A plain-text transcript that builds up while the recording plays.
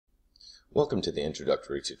Welcome to the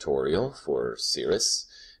introductory tutorial for Sirus,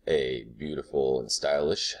 a beautiful and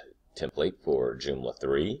stylish template for Joomla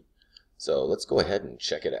 3. So let's go ahead and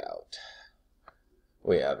check it out.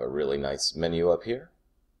 We have a really nice menu up here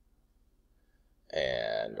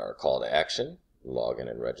and our call to action, log in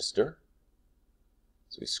and register.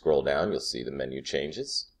 As we scroll down, you'll see the menu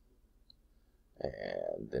changes.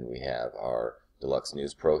 And then we have our Deluxe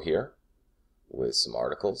News Pro here with some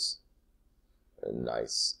articles. A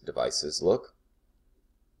nice devices look.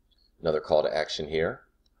 Another call to action here.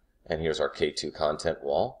 And here's our K2 content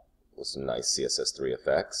wall with some nice CSS3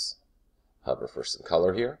 effects. Hover for some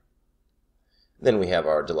color here. Then we have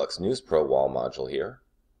our Deluxe News Pro wall module here.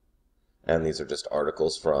 And these are just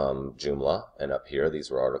articles from Joomla. And up here, these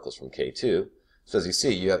were articles from K2. So as you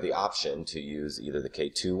see, you have the option to use either the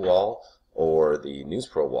K2 wall or the News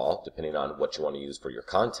Pro wall, depending on what you want to use for your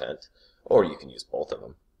content, or you can use both of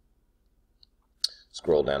them.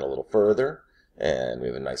 Scroll down a little further, and we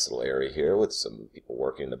have a nice little area here with some people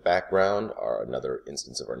working in the background, another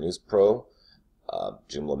instance of our News Pro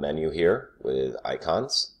Joomla menu here with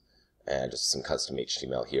icons, and just some custom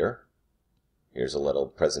HTML here. Here's a little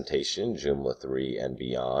presentation, Joomla 3 and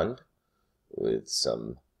beyond, with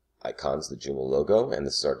some icons, the Joomla logo, and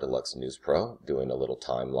this is our Deluxe News Pro doing a little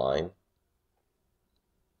timeline.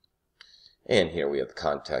 And here we have the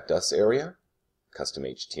Contact Us area. Custom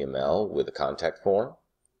HTML with a contact form.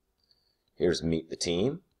 Here's Meet the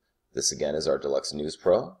Team. This again is our Deluxe News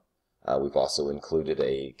Pro. We've also included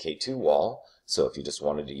a K2 wall, so if you just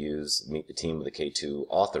wanted to use Meet the Team with the K2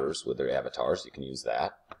 authors with their avatars, you can use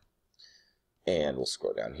that. And we'll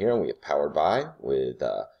scroll down here and we have Powered By with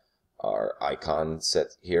our icon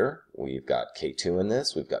set here. We've got K2 in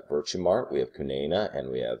this, we've got Virtumart, we have Kunena, and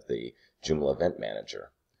we have the Joomla Event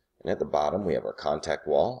Manager. And at the bottom we have our contact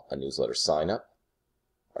wall, a newsletter sign up,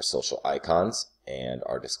 our social icons, and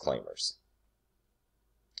our disclaimers.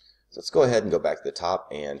 So let's go ahead and go back to the top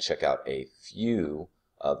and check out a few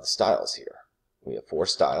of the styles here. We have 4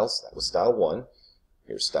 styles. That was style 1.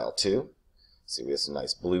 Here's style 2. See, we have some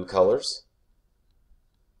nice blue colors.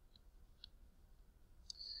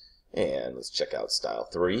 And let's check out style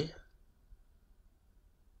 3.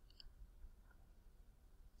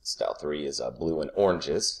 Style 3 is blue and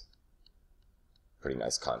oranges. Pretty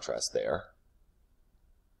nice contrast there.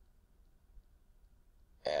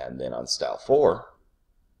 And then on style 4,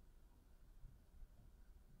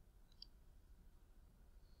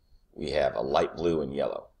 we have a light blue and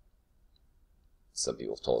yellow. Some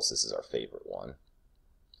people have told us this is our favorite one.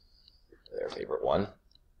 Their favorite one.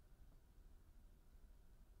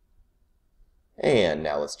 And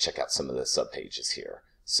now let's check out some of the subpages here.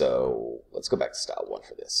 So let's go back to style 1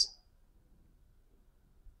 for this.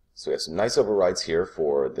 So we have some nice overrides here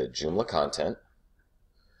for the Joomla content,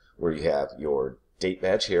 where you have your date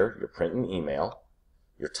badge here, your print and email,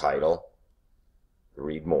 your title,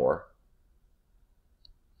 read more,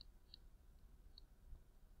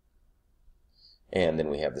 and then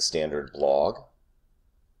we have the standard blog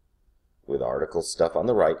with article stuff on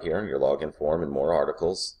the right here, your login form and more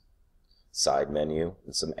articles, side menu,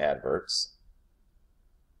 and some adverts.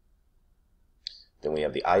 Then we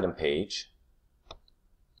have the item page.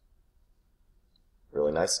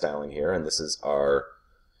 Really nice styling here, and this is our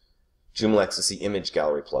Joomla Ecstasy image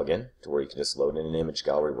gallery plugin, to where you can just load in an image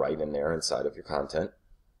gallery right in there inside of your content.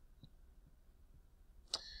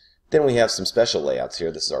 Then we have some special layouts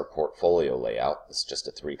here. This is our portfolio layout. It's just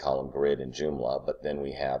a 3-column grid in Joomla, but then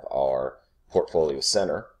we have our portfolio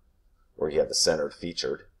center, where you have the centered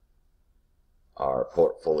featured, our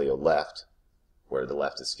portfolio left, where the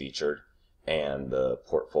left is featured, and the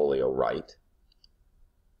portfolio right.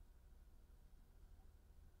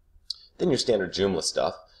 Then your standard Joomla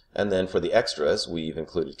stuff. And then for the extras, we've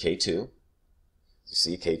included K2. You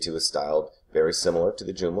see, K2 is styled very similar to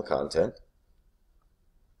the Joomla content,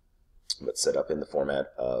 but set up in the format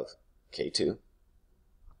of K2.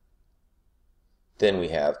 Then we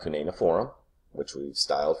have Kunena Forum, which we've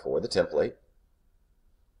styled for the template,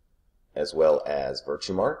 as well as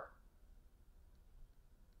Virtumart,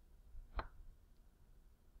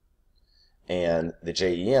 and the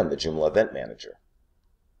JEM, the Joomla Event Manager.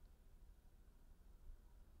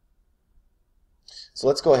 So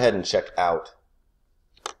let's go ahead and check out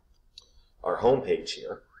our home page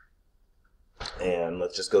here, and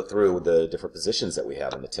let's just go through the different positions that we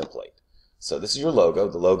have in the template. So this is your logo.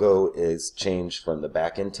 The logo is changed from the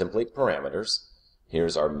backend template parameters.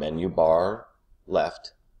 Here's our menu bar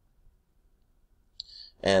left,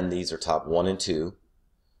 and these are top 1 and 2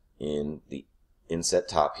 in the inset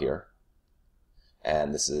top here,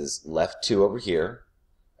 and this is left 2 over here,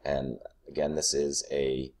 and again this is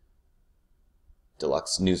a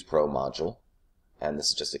Deluxe News Pro module, and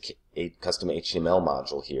this is just a custom HTML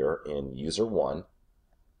module here in User 1.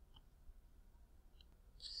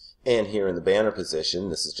 And here in the banner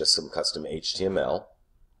position, this is just some custom HTML.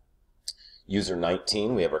 User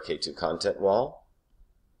 19, we have our K2 content wall.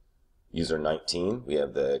 User 19, we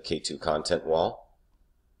have the K2 content wall.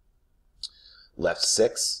 Left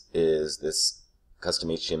 6 is this custom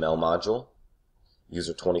HTML module.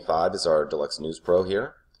 User 25 is our Deluxe News Pro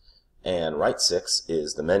here. And right 6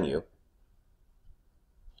 is the menu.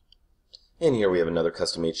 And here we have another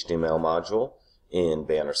custom HTML module in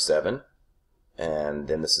banner 7. And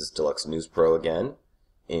then this is Deluxe News Pro again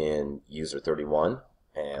in User 31.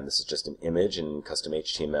 And this is just an image in custom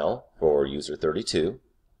HTML for User 32.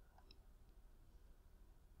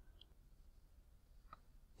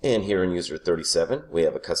 And here in User 37, we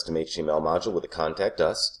have a custom HTML module with a Contact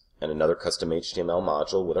Us, and another custom HTML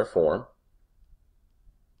module with our form.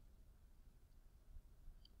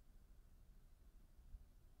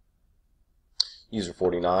 User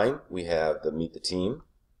 49, we have the Meet the Team.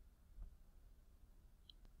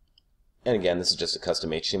 And again, this is just a custom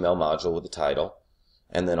HTML module with a title.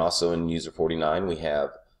 And then also in User 49, we have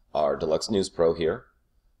our Deluxe News Pro here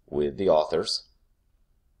with the authors.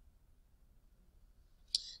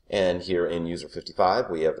 And here in User 55,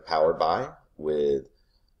 we have the Powered By with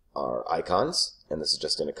our icons. And this is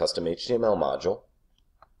just in a custom HTML module.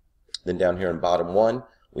 Then down here in bottom 1,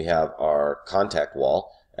 we have our contact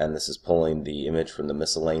wall. And this is pulling the image from the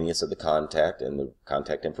miscellaneous of the contact and the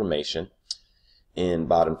contact information. In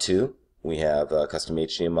bottom 2, we have a custom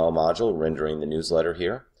HTML module rendering the newsletter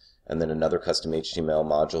here. And then another custom HTML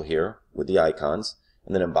module here with the icons.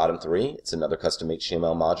 And then in bottom 3, it's another custom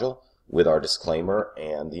HTML module with our disclaimer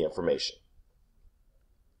and the information.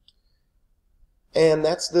 And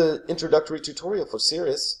that's the introductory tutorial for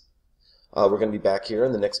Sirus. We're going to be back here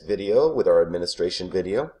in the next video with our administration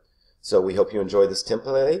video. So we hope you enjoy this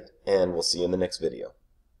template, and we'll see you in the next video.